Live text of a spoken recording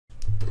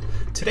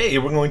Today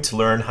we're going to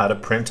learn how to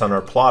print on our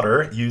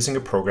plotter using a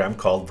program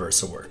called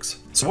Versaworks.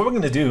 So what we're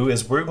going to do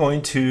is we're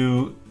going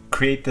to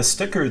create this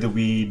sticker that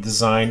we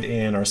designed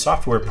in our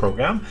software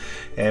program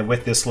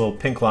with this little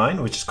pink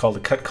line, which is called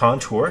a cut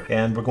contour,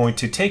 and we're going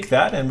to take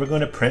that and we're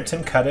going to print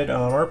and cut it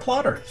on our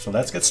plotter. So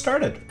let's get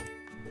started.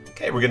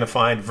 Okay, we're going to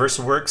find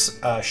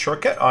Versaworks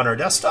shortcut on our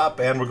desktop,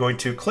 and we're going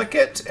to click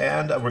it,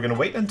 and we're going to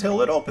wait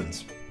until it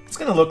opens. It's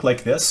going to look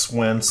like this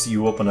once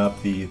you open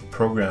up the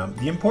program.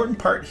 The important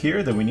part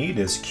here that we need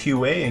is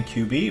QA and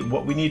QB.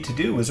 What we need to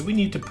do is we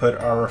need to put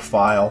our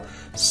file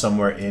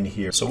somewhere in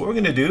here. So what we're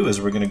going to do is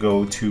we're going to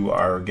go to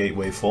our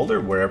gateway folder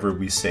wherever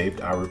we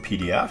saved our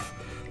PDF.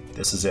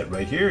 This is it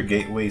right here,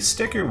 gateway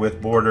sticker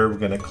with border. We're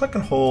going to click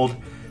and hold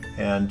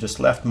and just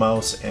left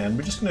mouse, and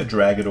we're just going to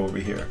drag it over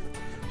here.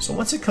 So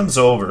once it comes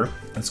over,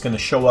 it's going to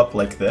show up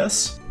like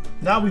this.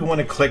 Now we want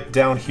to click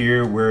down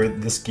here where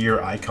this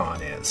gear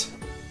icon is.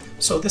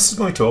 So this is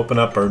going to open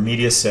up our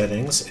media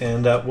settings,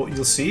 and what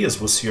you'll see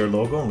is we'll see our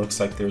logo, and it looks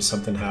like there's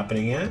something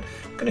happening in it.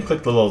 I'm going to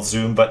click the little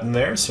zoom button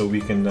there so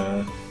we can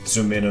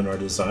zoom in on our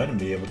design and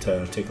be able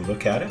to take a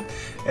look at it.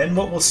 And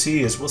what we'll see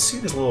is we'll see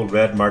these little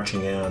red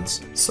marching ants.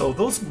 So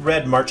those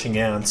red marching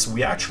ants,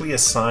 we actually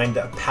assigned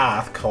a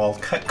path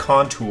called cut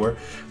contour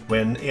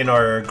when in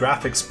our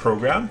graphics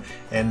program,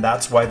 and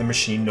that's why the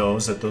machine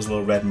knows that those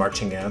little red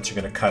marching ants are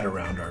going to cut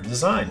around our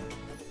design.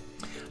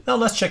 Now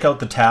let's check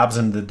out the tabs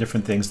and the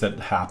different things that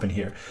happen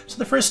here. So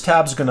the first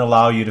tab is going to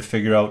allow you to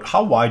figure out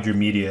how wide your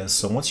media is.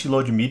 So once you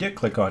load your media,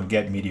 click on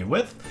Get Media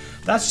Width.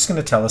 That's just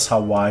going to tell us how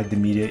wide the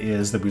media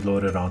is that we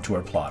loaded onto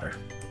our plotter.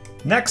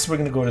 Next, we're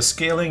going to go to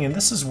scaling, and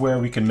this is where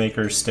we can make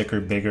our sticker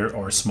bigger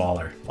or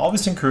smaller.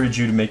 Always encourage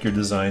you to make your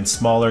design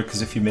smaller,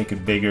 because if you make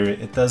it bigger,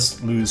 it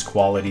does lose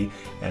quality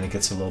and it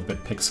gets a little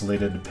bit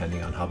pixelated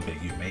depending on how big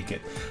you make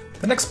it.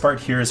 The next part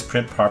here is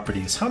print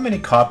properties. How many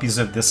copies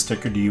of this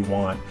sticker do you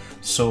want?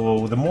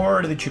 So the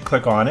more that you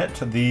click on it,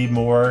 the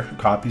more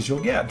copies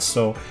you'll get.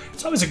 So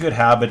it's always a good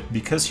habit,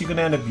 because you're going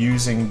to end up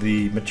using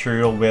the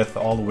material width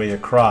all the way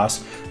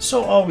across.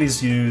 So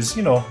always use,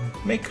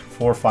 make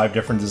 4 or 5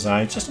 different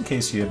designs just in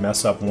case you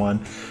mess up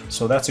one.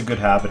 So that's a good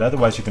habit.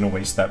 Otherwise you're going to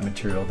waste that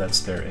material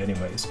that's there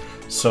anyways.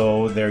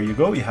 So there you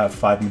go. You have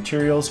 5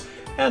 materials.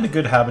 And a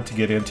good habit to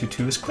get into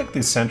too is click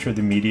the center of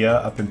the media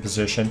up in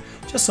position,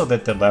 just so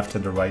that the left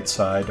and the right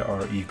side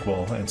are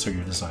equal, and so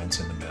your design's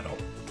in the middle.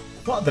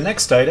 Well, the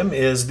next item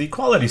is the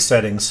quality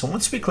settings. So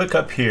once we click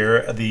up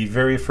here, the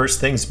very first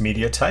thing is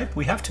media type.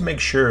 We have to make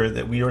sure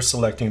that we are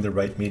selecting the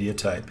right media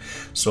type.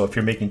 So if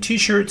you're making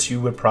t-shirts,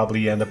 you would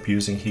probably end up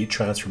using heat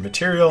transfer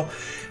material,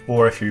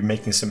 or if you're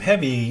making some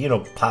heavy,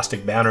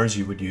 plastic banners,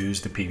 you would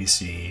use the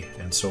PVC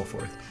and so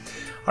forth.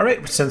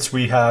 Alright, since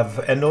we have,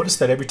 and notice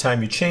that every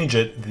time you change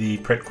it, the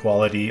print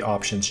quality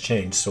options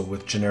change. So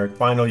with generic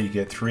vinyl you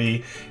get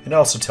 3, and it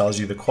also tells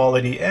you the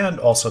quality and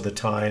also the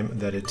time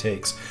that it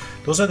takes.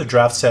 Those other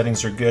draft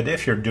settings are good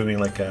if you're doing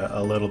like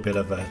a little bit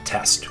of a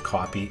test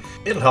copy.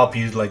 It'll help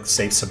you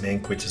save some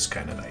ink, which is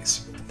kind of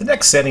nice. The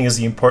next setting is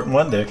the important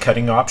one, the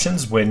cutting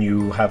options, when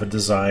you have a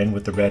design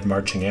with the red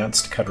marching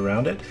ants to cut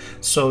around it.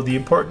 So the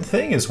important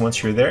thing is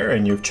once you're there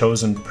and you've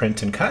chosen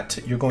print and cut,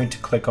 you're going to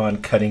click on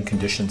cutting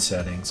condition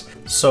settings.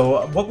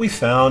 So what we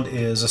found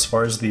is, as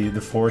far as the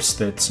force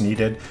that's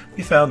needed,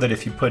 we found that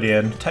if you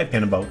type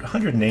in about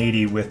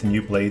 180 with the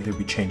new blade that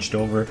we changed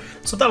over,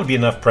 so that'll be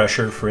enough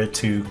pressure for it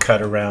to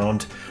cut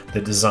around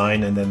the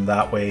design, and then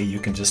that way you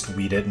can just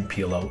weed it and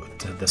peel out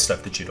the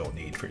stuff that you don't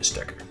need for your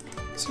sticker.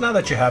 So now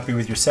that you're happy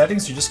with your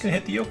settings, you're just going to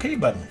hit the OK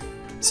button.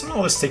 So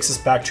now this takes us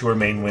back to our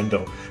main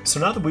window. So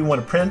now that we want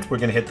to print, we're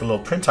going to hit the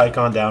little print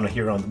icon down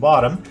here on the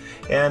bottom.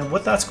 And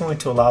what that's going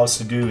to allow us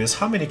to do is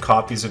how many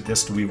copies of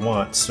this do we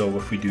want. So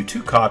if we do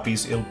 2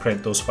 copies, it'll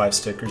print those 5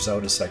 stickers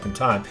out a second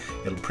time.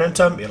 It'll print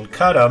them, it'll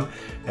cut them,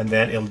 and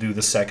then it'll do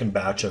the second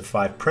batch of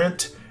 5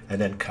 print and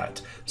then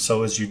cut.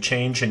 So as you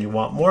change and you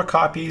want more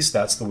copies,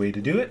 that's the way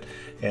to do it.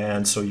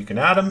 And so you can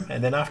add them,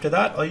 and then after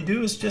that all you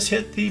do is just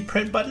hit the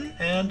print button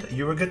and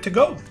you are good to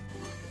go.